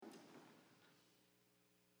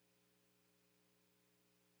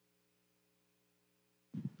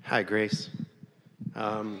Hi, Grace.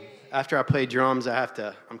 After I play drums, I'm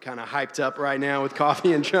kind of hyped up right now with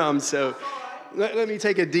coffee and drums, so let me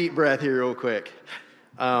take a deep breath here real quick.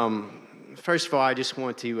 First of all, I just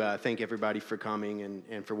want to thank everybody for coming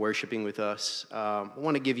and for worshiping with us. I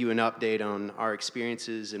want to give you an update on our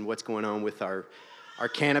experiences and what's going on with our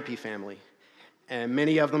Canopy family. And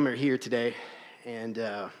many of them are here today, and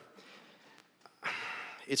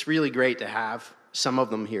it's really great to have some of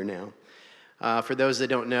them here now. For those that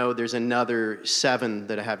don't know, there's another 7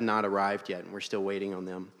 that have not arrived yet, and we're still waiting on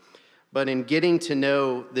them. But in getting to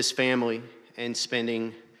know this family and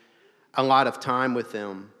spending a lot of time with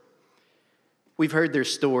them, we've heard their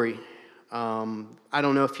story. I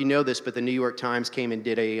don't know if you know this, but the New York Times came and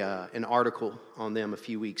did an article on them a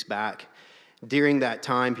few weeks back. During that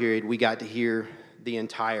time period, we got to hear the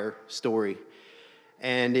entire story,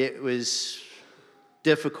 and it was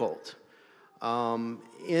difficult.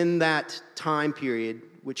 In that time period,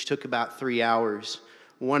 which took about 3 hours,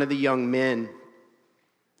 one of the young men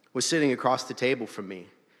was sitting across the table from me.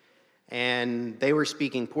 And they were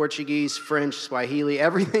speaking Portuguese, French, Swahili,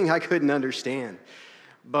 everything I couldn't understand.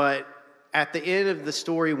 But at the end of the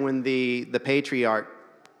story, when the patriarch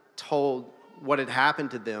told what had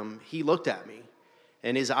happened to them, he looked at me,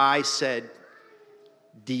 and his eyes said,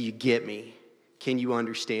 "Do you get me? Can you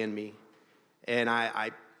understand me?" And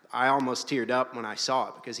I almost teared up when I saw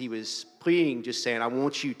it, because he was pleading, just saying, "I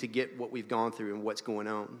want you to get what we've gone through and what's going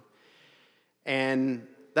on." And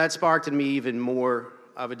that sparked in me even more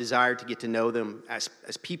of a desire to get to know them as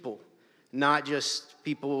people, not just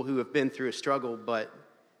people who have been through a struggle, but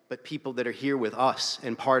people that are here with us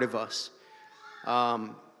and part of us.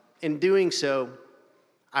 In doing so,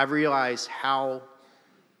 I've realized how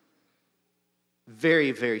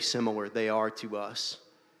very, very similar they are to us.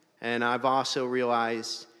 And I've also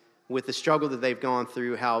realized, with the struggle that they've gone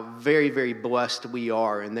through, how very, very blessed we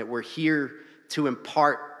are, and that we're here to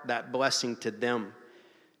impart that blessing to them,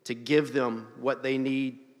 to give them what they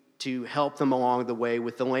need to help them along the way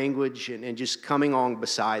with the language and just coming along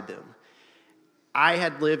beside them. I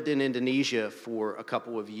had lived in Indonesia for a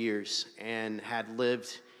couple of years and had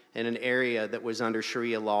lived in an area that was under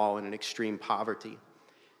Sharia law and in extreme poverty,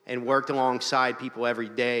 and worked alongside people every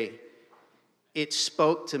day. It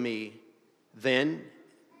spoke to me then,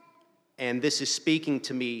 and this is speaking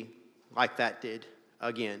to me like that did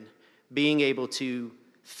again. Being able to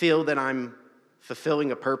feel that I'm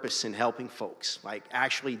fulfilling a purpose in helping folks, like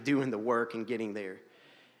actually doing the work and getting there.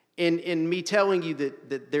 In me telling you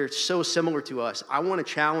that they're so similar to us, I want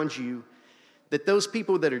to challenge you that those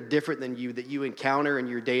people that are different than you, that you encounter in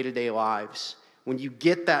your day-to-day lives, when you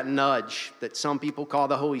get that nudge that some people call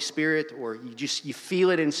the Holy Spirit, or you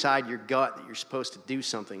feel it inside your gut that you're supposed to do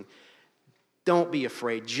something, don't be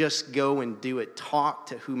afraid. Just go and do it. Talk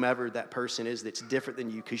to whomever that person is that's different than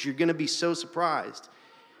you, because you're going to be so surprised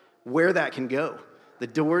where that can go, the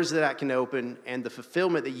doors that can open, and the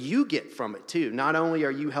fulfillment that you get from it too. Not only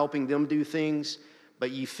are you helping them do things,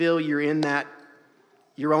 but you feel you're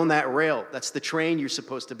on that rail. That's the train you're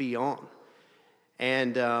supposed to be on.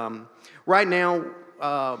 And right now,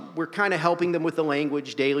 we're kind of helping them with the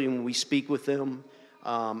language daily when we speak with them.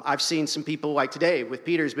 I've seen some people, like today with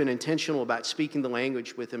Peter, has been intentional about speaking the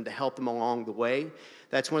language with them to help them along the way.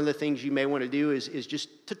 That's one of the things you may want to do is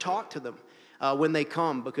just to talk to them when they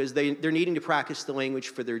come, because they're needing to practice the language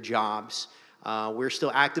for their jobs. We're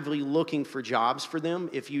still actively looking for jobs for them.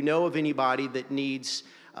 If you know of anybody that needs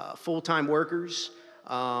full-time workers,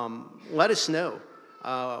 let us know.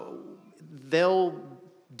 They'll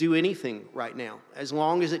do anything right now, as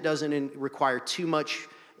long as it doesn't require too much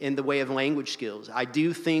in the way of language skills. I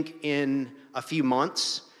do think in a few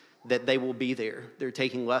months that they will be there. They're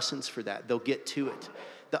taking lessons for that. They'll get to it.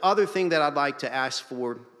 The other thing that I'd like to ask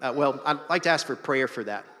for, I'd like to ask for prayer for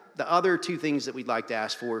that. The other 2 things that we'd like to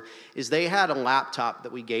ask for is they had a laptop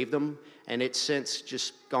that we gave them, and it's since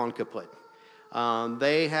just gone kaput.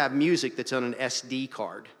 They have music that's on an SD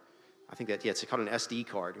card. I think that, it's called an SD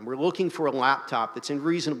card. And we're looking for a laptop that's in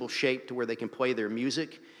reasonable shape to where they can play their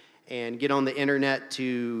music and get on the internet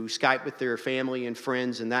to Skype with their family and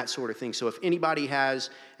friends and that sort of thing. So if anybody has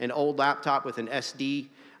an old laptop with an SD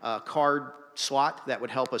card slot, that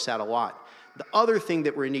would help us out a lot. The other thing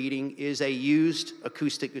that we're needing is a used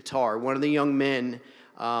acoustic guitar. One of the young men,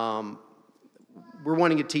 we're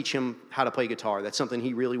wanting to teach him how to play guitar. That's something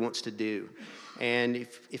he really wants to do. And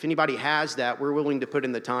if anybody has that, we're willing to put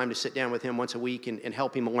in the time to sit down with him once a week and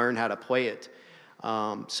help him learn how to play it.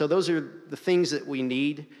 So those are the things that we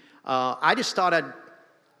need. I just thought I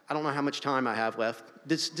don't know how much time I have left.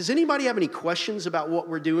 Does anybody have any questions about what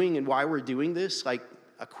we're doing and why we're doing this? Like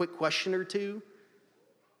a quick question or two?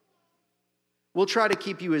 We'll try to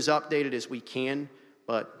keep you as updated as we can,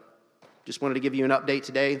 but just wanted to give you an update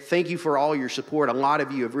today. Thank you for all your support. A lot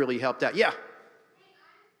of you have really helped out. Yeah.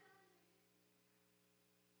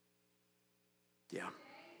 Yeah.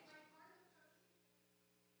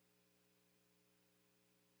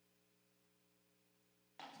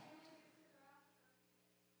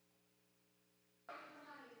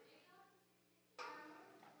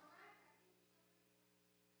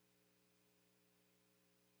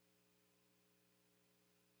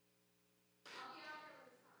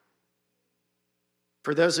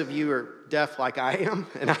 For those of you who are deaf like I am,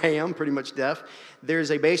 and I am pretty much deaf, there's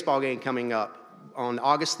a baseball game coming up on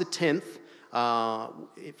August the 10th.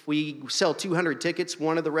 If we sell 200 tickets,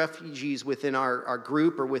 one of the refugees within our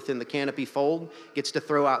group or within the Canopy fold gets to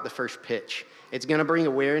throw out the first pitch. It's going to bring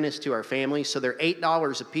awareness to our families, so they're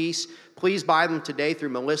 $8 a piece. Please buy them today through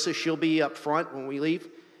Melissa. She'll be up front when we leave.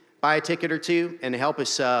 Buy a ticket or two and help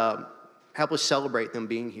us celebrate them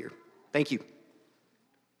being here. Thank you.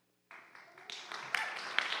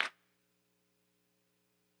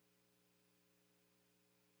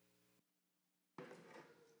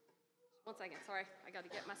 One second, sorry, I got to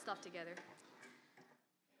get my stuff together.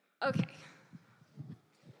 Okay.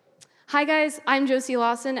 Hi guys, I'm Josie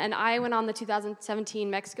Lawson, and I went on the 2017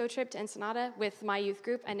 Mexico trip to Ensenada with my youth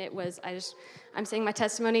group, and I'm saying my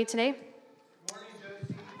testimony today. Morning,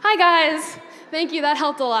 Josie. Hi guys, thank you, that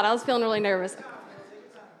helped a lot. I was feeling really nervous.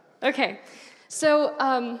 Okay,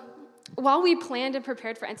 so while we planned and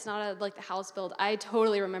prepared for Ensenada, like the house build, I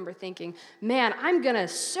totally remember thinking, man, I'm gonna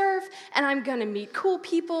surf, and I'm gonna meet cool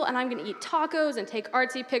people, and I'm gonna eat tacos and take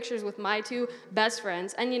artsy pictures with my two best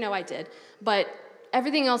friends, and I did. But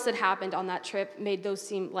everything else that happened on that trip made those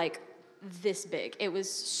seem like this big. It was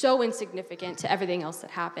so insignificant to everything else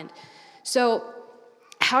that happened. So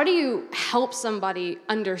how do you help somebody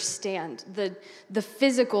understand the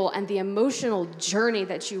physical and the emotional journey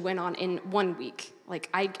that you went on in 1 week? Like,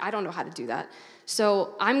 I don't know how to do that.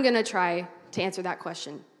 So I'm going to try to answer that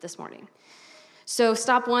question this morning. So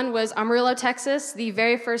stop one was Amarillo, Texas, the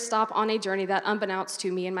very first stop on a journey that, unbeknownst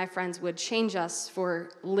to me and my friends, would change us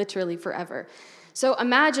for literally forever. So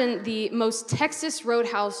imagine the most Texas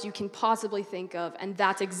roadhouse you can possibly think of, and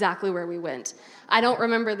that's exactly where we went. I don't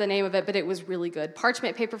remember the name of it, but it was really good.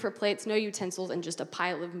 Parchment paper for plates, no utensils, and just a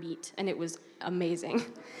pile of meat, and it was amazing.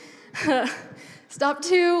 Stop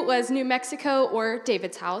two was New Mexico, or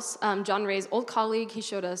David's house. John Ray's old colleague. He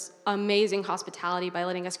showed us amazing hospitality by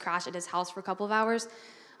letting us crash at his house for a couple of hours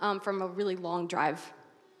from a really long drive.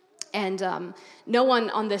 And no one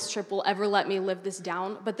on this trip will ever let me live this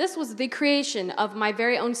down, but this was the creation of my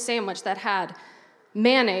very own sandwich that had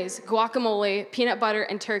mayonnaise, guacamole, peanut butter,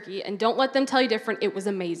 and turkey, and don't let them tell you different, it was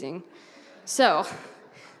amazing. So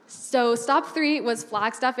stop three was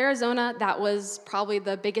Flagstaff, Arizona. That was probably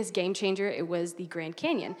the biggest game changer. It was the Grand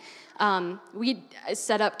Canyon. We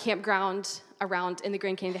set up campground around in the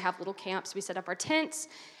Grand Canyon. They have little camps. We set up our tents.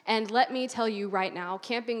 And let me tell you right now,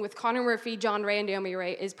 camping with Connor Murphy, John Ray, and Naomi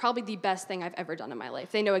Ray is probably the best thing I've ever done in my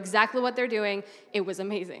life. They know exactly what they're doing. It was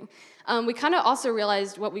amazing. We kind of also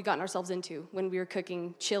realized what we'd gotten ourselves into when we were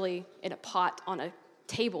cooking chili in a pot on a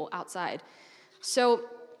table outside. So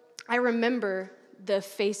I remember the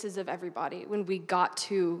faces of everybody when we got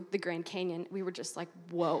to the Grand Canyon. We were just like,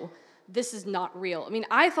 whoa, this is not real. I mean,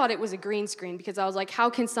 I thought it was a green screen because I was like, how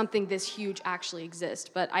can something this huge actually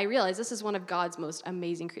exist? But I realized this is one of God's most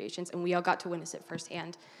amazing creations, and we all got to witness it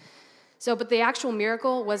firsthand. But the actual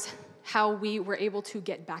miracle was how we were able to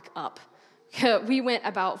get back up. We went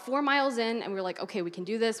about 4 miles in, and we were like, okay, we can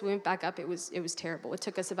do this. We went back up. It was terrible. It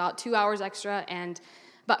took us about 2 hours extra and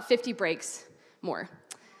about 50 breaks more.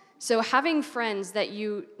 So having friends that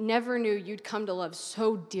you never knew you'd come to love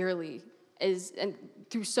so dearly and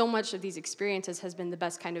through so much of these experiences has been the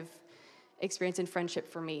best kind of experience in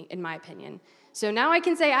friendship for me, in my opinion. So now I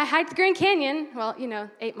can say I hiked the Grand Canyon. Well,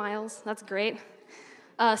 8 miles, that's great.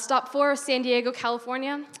 Stop 4, San Diego,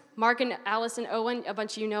 California. Mark and Alice and Owen, a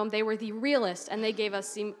bunch of you know them, they were the realest, and they gave us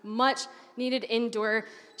some much needed indoor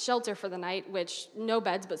shelter for the night, which no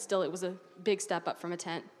beds, but still it was a big step up from a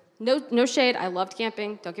tent. No shade, I loved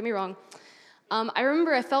camping, don't get me wrong. I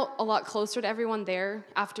remember I felt a lot closer to everyone there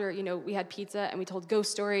after, we had pizza and we told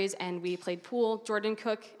ghost stories and we played pool. Jordan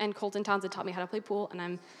Cook and Colton Townsend taught me how to play pool, and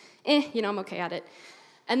I'm okay at it.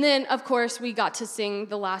 And then, of course, we got to sing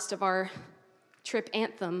the last of our trip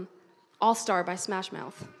anthem, All Star by Smash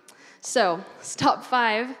Mouth. So, stop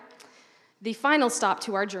 5, the final stop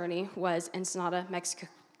to our journey was Ensenada, Mexico.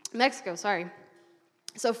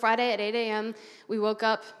 So Friday at 8 a.m., we woke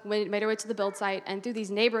up, made our way to the build site, and through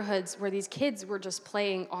these neighborhoods where these kids were just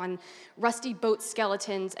playing on rusty boat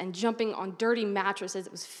skeletons and jumping on dirty mattresses.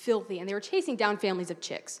 It was filthy, and they were chasing down families of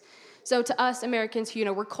chicks. So to us Americans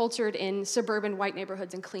who, we're cultured in suburban white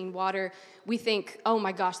neighborhoods and clean water, we think, oh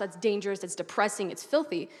my gosh, that's dangerous, it's depressing, it's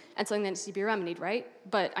filthy, and something that needs to be remedied, right?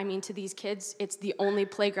 But I mean, to these kids, it's the only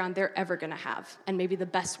playground they're ever gonna have, and maybe the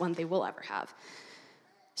best one they will ever have.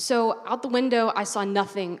 So out the window, I saw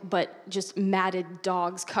nothing but just matted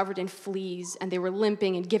dogs covered in fleas, and they were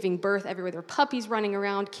limping and giving birth everywhere. There were puppies running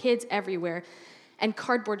around, kids everywhere, and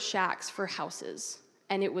cardboard shacks for houses.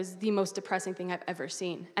 And it was the most depressing thing I've ever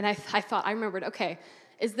seen. And I remembered, okay,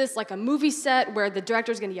 is this like a movie set where the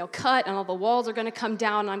director's gonna yell cut and all the walls are gonna come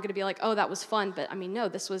down and I'm gonna be like, oh, that was fun. But I mean, no,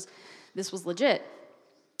 this was legit.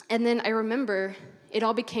 And then I remember it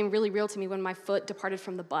all became really real to me when my foot departed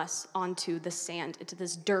from the bus onto the sand, into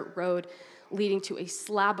this dirt road leading to a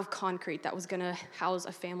slab of concrete that was gonna house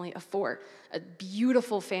a family of 4, a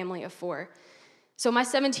beautiful family of 4. So my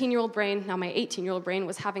 17-year-old brain, now my 18-year-old brain,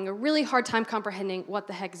 was having a really hard time comprehending what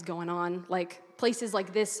the heck is going on. Like, places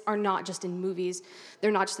like this are not just in movies.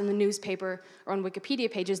 They're not just in the newspaper or on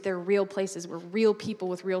Wikipedia pages. They're real places where real people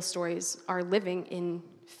with real stories are living in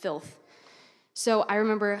filth. So I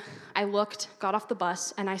remember I got off the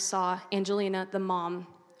bus, and I saw Angelina, the mom,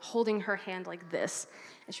 holding her hand like this,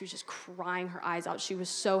 and she was just crying her eyes out. She was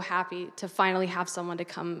so happy to finally have someone to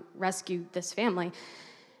come rescue this family.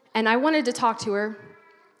 And I wanted to talk to her.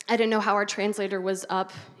 I didn't know how our translator was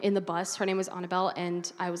up in the bus. Her name was Annabelle,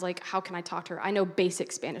 and I was like, how can I talk to her? I know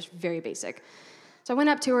basic Spanish, very basic. So I went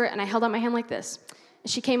up to her, and I held out my hand like this.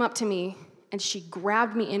 And she came up to me, and she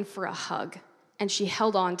grabbed me in for a hug. And she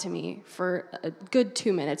held on to me for a good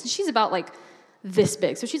 2 minutes. And she's about like this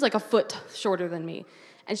big, so she's like a foot shorter than me.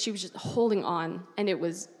 And she was just holding on. And it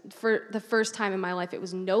was, for the first time in my life, it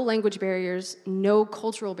was no language barriers, no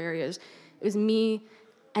cultural barriers. It was me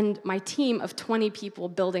and my team of 20 people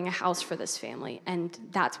building a house for this family. And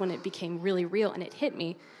that's when it became really real, and it hit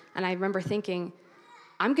me. And I remember thinking,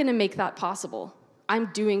 I'm gonna make that possible. I'm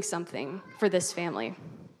doing something for this family.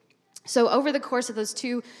 So over the course of those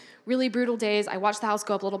 2 really brutal days, I watched the house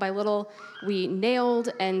go up little by little. We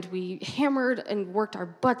nailed and we hammered and worked our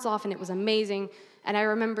butts off, and it was amazing. And I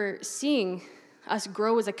remember seeing us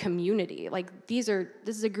grow as a community. Like, this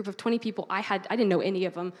is a group of 20 people. I didn't know any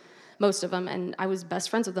of them, most of them, and I was best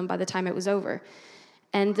friends with them by the time it was over.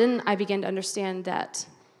 And then I began to understand that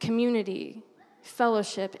community,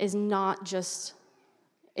 fellowship is not just,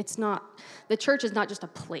 the church is not just a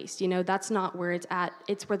place, that's not where it's at.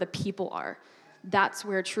 It's where the people are. That's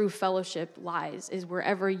where true fellowship lies, is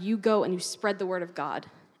wherever you go and you spread the word of God.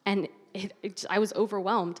 And I was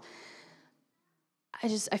overwhelmed. I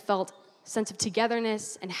felt a sense of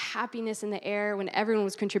togetherness and happiness in the air when everyone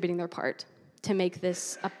was contributing their part to make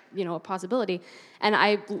this a possibility. And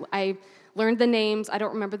I learned the names. I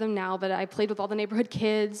don't remember them now, but I played with all the neighborhood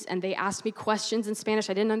kids, and they asked me questions in Spanish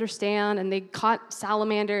I didn't understand, and they caught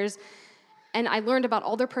salamanders. And I learned about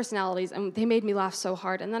all their personalities, and they made me laugh so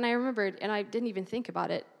hard. And then I remembered, and I didn't even think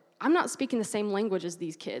about it, I'm not speaking the same language as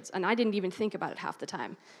these kids, and I didn't even think about it half the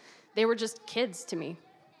time. They were just kids to me,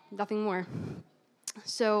 nothing more.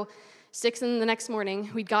 So 6 in the next morning,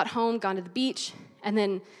 we'd got home, gone to the beach, and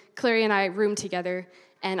then Clary and I roomed together,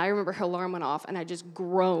 and I remember her alarm went off, and I just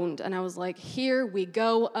groaned, and I was like, here we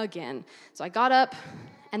go again. So I got up,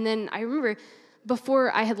 and then I remember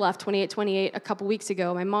before I had left 2828 a couple weeks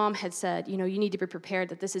ago, my mom had said, you need to be prepared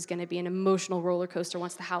that this is going to be an emotional roller coaster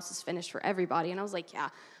once the house is finished for everybody. And I was like, yeah,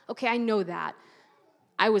 okay, I know that.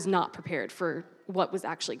 I was not prepared for what was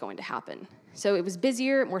actually going to happen. So it was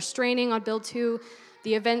busier, more straining on build 2.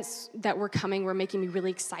 The events that were coming were making me really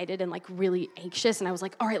excited and like really anxious. And I was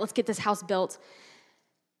like, all right, let's get this house built.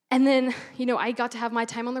 And then, I got to have my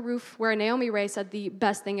time on the roof where Naomi Ray said the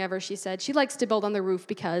best thing ever. She said she likes to build on the roof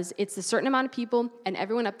because it's a certain amount of people and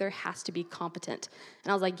everyone up there has to be competent.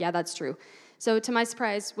 And I was like, yeah, that's true. So to my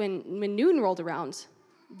surprise, when noon rolled around,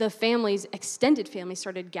 the extended family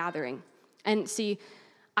started gathering. And see,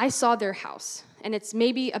 I saw their house, and it's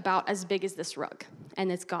maybe about as big as this rug.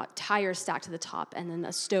 And it's got tires stacked to the top and then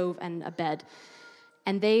a stove and a bed.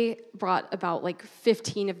 And they brought about like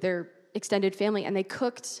 15 of their extended family, and they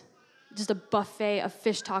cooked just a buffet of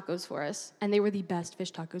fish tacos for us, and they were the best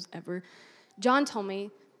fish tacos ever. John told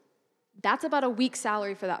me that's about a week's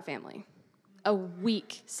salary for that family. A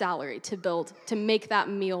week salary to make that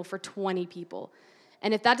meal for 20 people.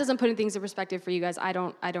 And if that doesn't put things in perspective for you guys, I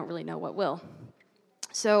don't really know what will.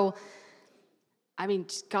 So, I mean,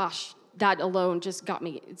 gosh, that alone just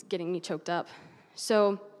it's getting me choked up.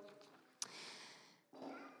 So,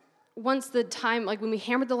 once the time, like when we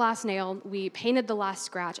hammered the last nail, we painted the last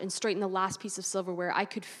scratch and straightened the last piece of silverware, I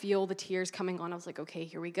could feel the tears coming on. I was like, okay,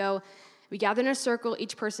 here we go. We gathered in a circle.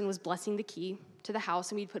 Each person was blessing the key to the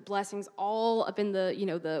house, and we'd put blessings all up in the,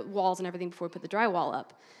 the walls and everything before we put the drywall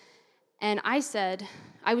up. And I said,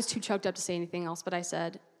 I was too choked up to say anything else, but I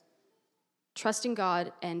said, trust in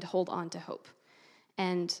God and hold on to hope.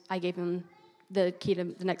 And I gave him the key to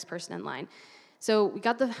the next person in line. So we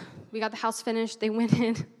got the house finished. They went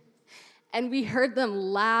in, and we heard them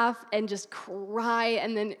laugh and just cry.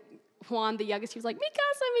 And then Juan, the youngest, he was like,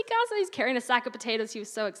 "Mikasa, Mikasa!" He's carrying a sack of potatoes. He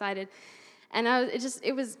was so excited, and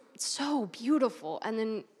it was so beautiful. And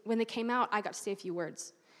then when they came out, I got to say a few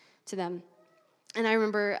words to them, and I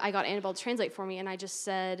remember I got Annabelle to translate for me, and I just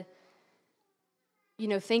said,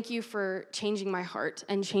 thank you for changing my heart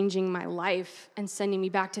and changing my life and sending me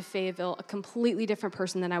back to Fayetteville, a completely different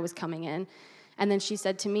person than I was coming in. And then she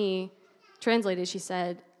said to me, translated, she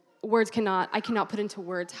said, I cannot put into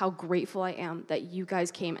words how grateful I am that you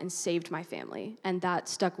guys came and saved my family. And that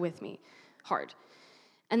stuck with me hard.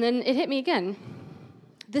 And then it hit me again.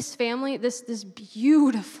 This family, this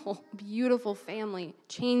beautiful, beautiful family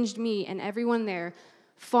changed me and everyone there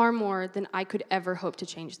far more than I could ever hope to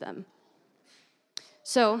change them.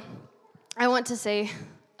 So I want to say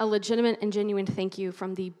a legitimate and genuine thank you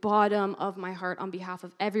from the bottom of my heart on behalf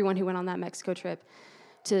of everyone who went on that Mexico trip,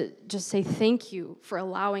 to just say thank you for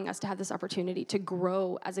allowing us to have this opportunity to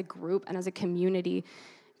grow as a group and as a community.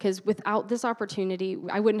 Because without this opportunity,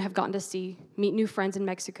 I wouldn't have gotten to meet new friends in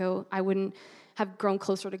Mexico. I wouldn't have grown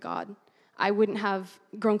closer to God. I wouldn't have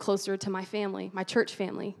grown closer to my family, my church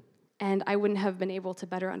family. And I wouldn't have been able to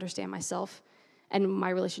better understand myself and my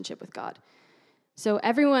relationship with God. So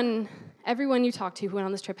everyone you talk to who went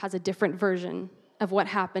on this trip has a different version of what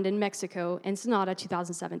happened in Mexico in Sonata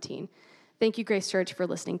 2017. Thank you, Grace Church, for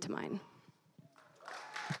listening to mine.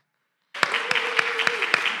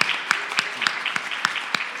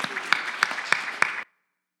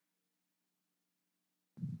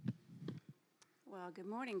 Well, good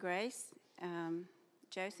morning, Grace.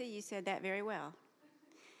 Josie, you said that very well.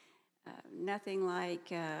 Nothing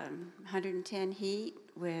like 110 heat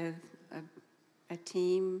with a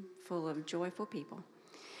team full of joyful people.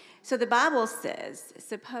 So the Bible says,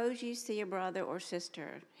 suppose you see a brother or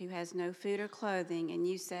sister who has no food or clothing, and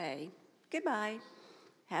you say, goodbye,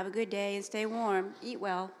 have a good day and stay warm, eat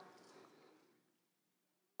well.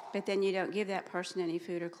 But then you don't give that person any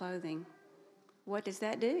food or clothing. What does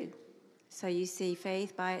that do? So you see,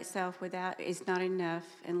 faith by itself is not enough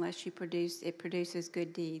unless it produces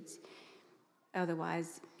good deeds.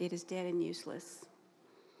 Otherwise, it is dead and useless.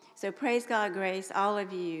 So praise God, Grace, all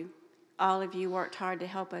of you worked hard to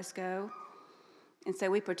help us go. And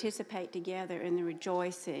so we participate together in the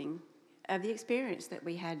rejoicing of the experience that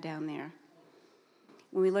we had down there.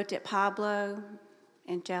 When we looked at Pablo,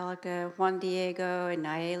 Angelica, Juan Diego, and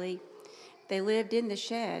Nayeli, they lived in the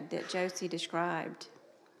shed that Josie described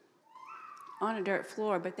on a dirt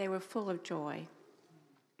floor, but they were full of joy.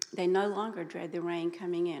 They no longer dread the rain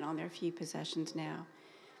coming in on their few possessions now.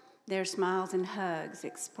 Their smiles and hugs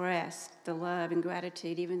expressed the love and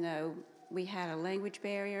gratitude. Even though we had a language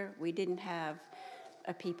barrier, we didn't have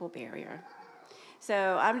a people barrier.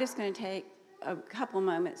 So I'm just going to take a couple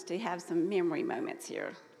moments to have some memory moments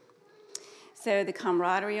here. So the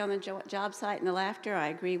camaraderie on the job site and the laughter, I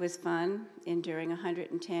agree, was fun, enduring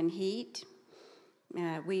 110 heat.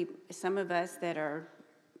 Some of us that are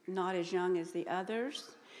not as young as the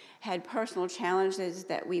others had personal challenges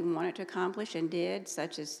that we wanted to accomplish and did,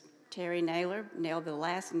 such as Terry Naylor nailed the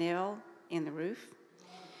last nail in the roof.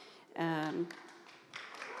 The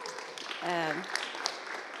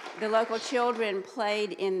local children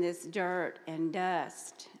played in this dirt and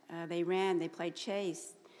dust. They ran, they played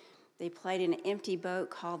chase. They played in an empty boat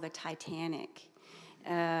called the Titanic.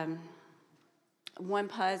 One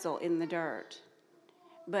puzzle in the dirt.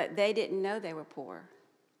 But they didn't know they were poor.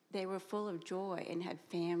 They were full of joy and had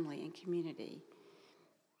family and community.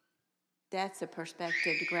 That's a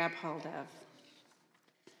perspective to grab hold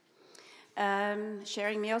of.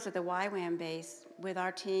 Sharing meals at the YWAM base with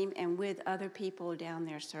our team and with other people down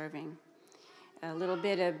there serving. A little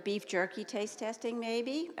bit of beef jerky taste testing,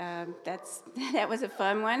 maybe. That was a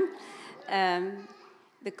fun one.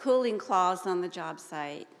 The cooling cloths on the job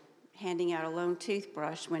site, handing out a lone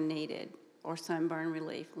toothbrush when needed, or sunburn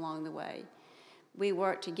relief along the way. We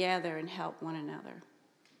worked together and helped one another.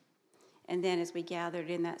 And then as we gathered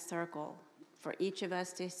in that circle, for each of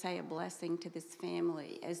us to say a blessing to this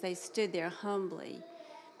family as they stood there humbly,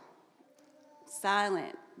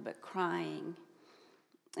 silent but crying,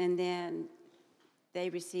 and then they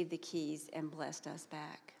received the keys and blessed us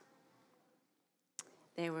back.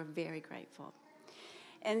 They were very grateful.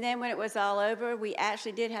 And then when it was all over, we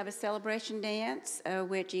actually did have a celebration dance,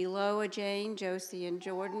 which Eloa, Jane, Josie, and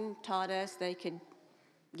Jordan taught us they could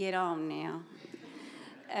get on now.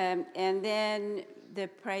 And then the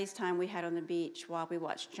praise time we had on the beach while we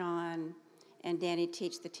watched John and Danny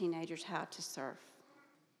teach the teenagers how to surf.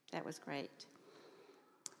 That was great.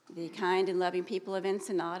 The kind and loving people of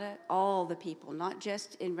Ensenada, all the people, not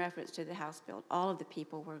just in reference to the house build, all of the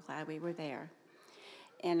people were glad we were there.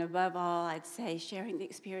 And above all, I'd say sharing the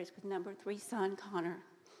experience with number 3 son, Connor.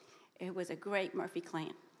 It was a great Murphy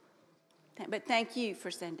clan. But thank you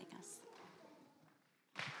for sending us.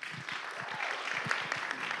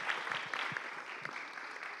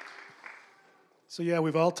 So yeah,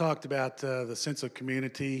 we've all talked about the sense of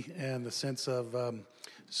community and the sense of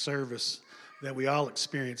service that we all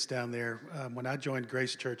experienced down there. When I joined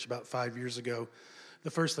Grace Church about 5 years ago,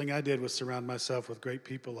 the first thing I did was surround myself with great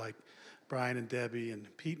people like Brian and Debbie and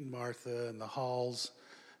Pete and Martha and the Halls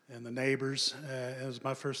and the neighbors. It was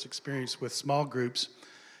my first experience with small groups.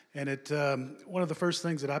 And one of the first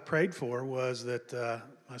things that I prayed for was that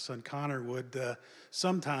my son Connor would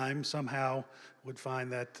somehow would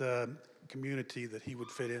find that community that he would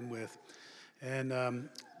fit in with. And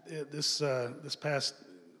this past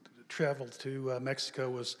travel to Mexico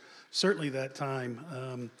was certainly that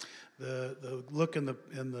time. The look in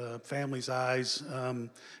the family's eyes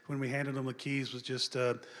when we handed them the keys was just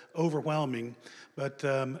overwhelming. But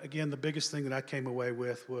again, the biggest thing that I came away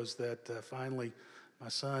with was that finally my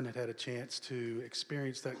son had a chance to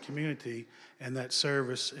experience that community and that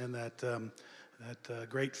service and that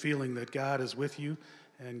great feeling that God is with you,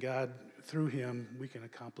 and God, through him, we can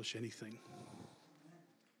accomplish anything.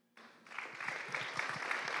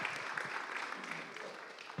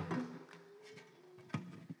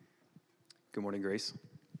 Good morning, Grace.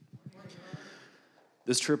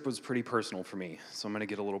 This trip was pretty personal for me, so I'm going to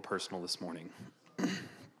get a little personal this morning.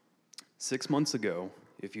 6 months ago,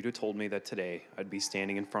 if you'd have told me that today I'd be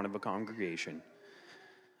standing in front of a congregation,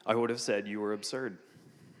 I would have said you were absurd.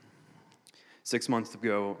 6 months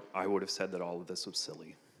ago, I would have said that all of this was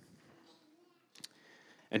silly.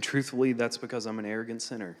 And truthfully, that's because I'm an arrogant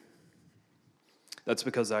sinner. That's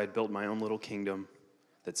because I had built my own little kingdom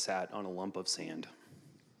that sat on a lump of sand.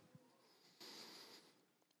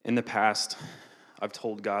 In the past, I've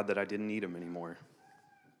told God that I didn't need him anymore.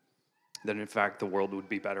 That in fact, the world would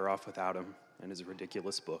be better off without him and his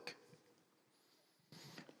ridiculous book.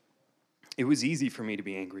 It was easy for me to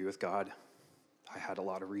be angry with God. I had a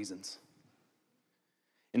lot of reasons.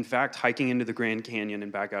 In fact, hiking into the Grand Canyon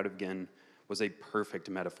and back out again was a perfect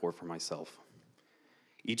metaphor for myself.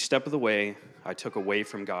 Each step of the way I took away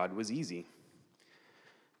from God was easy.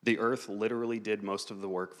 The earth literally did most of the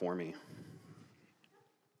work for me.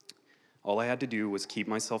 All I had to do was keep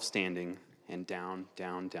myself standing, and down,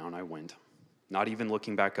 down, down I went, not even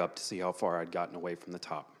looking back up to see how far I'd gotten away from the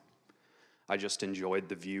top. I just enjoyed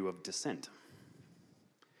the view of descent.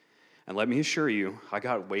 And let me assure you, I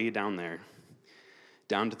got way down there,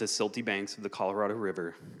 down to the silty banks of the Colorado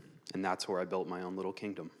River, and that's where I built my own little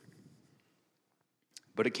kingdom.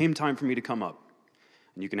 But it came time for me to come up,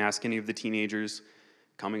 and you can ask any of the teenagers,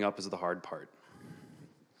 coming up is the hard part.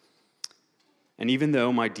 And even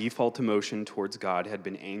though my default emotion towards God had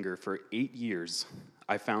been anger for 8 years,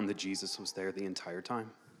 I found that Jesus was there the entire time,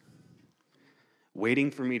 waiting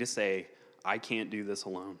for me to say, I can't do this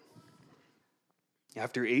alone.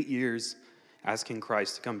 After 8 years, asking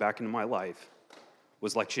Christ to come back into my life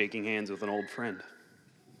was like shaking hands with an old friend.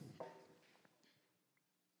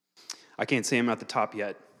 I can't say I'm at the top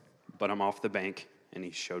yet, but I'm off the bank, and he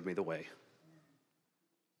showed me the way.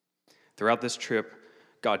 Throughout this trip,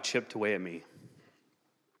 God chipped away at me.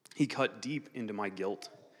 He cut deep into my guilt,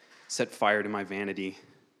 set fire to my vanity,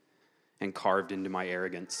 and carved into my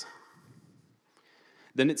arrogance.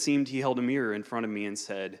 Then it seemed he held a mirror in front of me and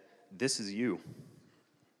said, "This is you."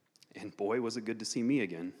 And boy, was it good to see me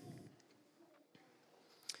again.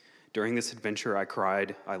 During this adventure, I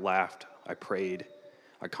cried, I laughed, I prayed,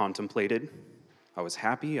 I contemplated. I was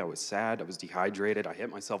happy, I was sad, I was dehydrated, I hit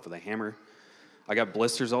myself with a hammer. I got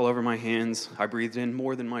blisters all over my hands. I breathed in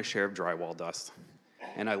more than my share of drywall dust.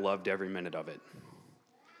 And I loved every minute of it.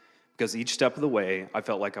 Because each step of the way, I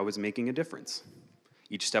felt like I was making a difference.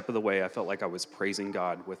 Each step of the way, I felt like I was praising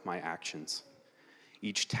God with my actions.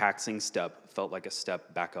 Each taxing step felt like a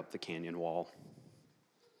step back up the canyon wall.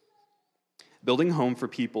 Building a home for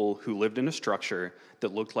people who lived in a structure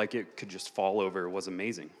that looked like it could just fall over was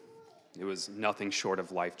amazing. It was nothing short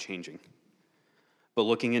of life-changing. But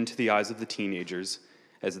looking into the eyes of the teenagers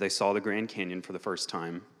as they saw the Grand Canyon for the first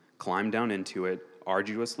time, climbed down into it,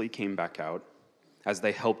 arduously came back out, as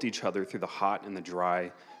they helped each other through the hot and the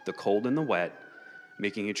dry, the cold and the wet,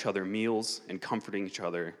 making each other meals and comforting each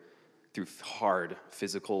other through hard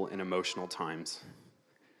physical and emotional times,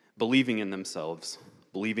 believing in themselves,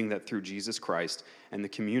 believing that through Jesus Christ and the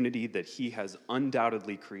community that he has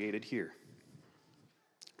undoubtedly created here,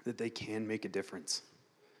 that they can make a difference.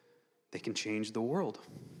 They can change the world.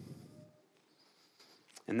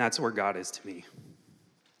 And that's where God is to me.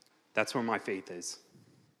 That's where my faith is.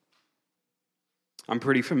 I'm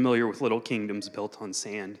pretty familiar with little kingdoms built on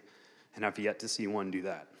sand, and I've yet to see one do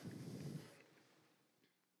that.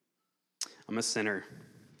 I'm a sinner.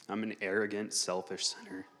 I'm an arrogant, selfish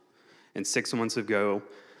sinner. And 6 months ago,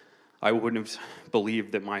 I wouldn't have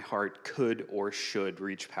believed that my heart could or should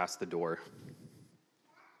reach past the door.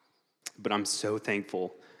 But I'm so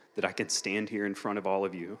thankful that I can stand here in front of all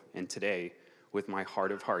of you and today, with my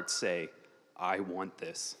heart of hearts, say, I want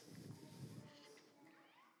this.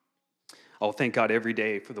 I'll thank God every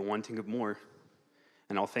day for the wanting of more,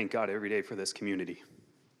 and I'll thank God every day for this community.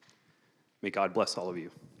 May God bless all of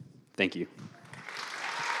you. Thank you.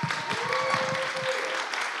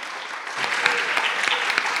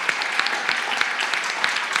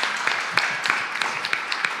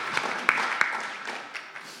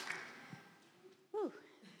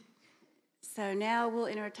 So now we'll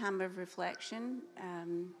enter a time of reflection.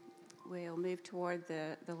 We'll move toward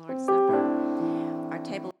the Lord's Supper. Our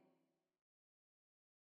table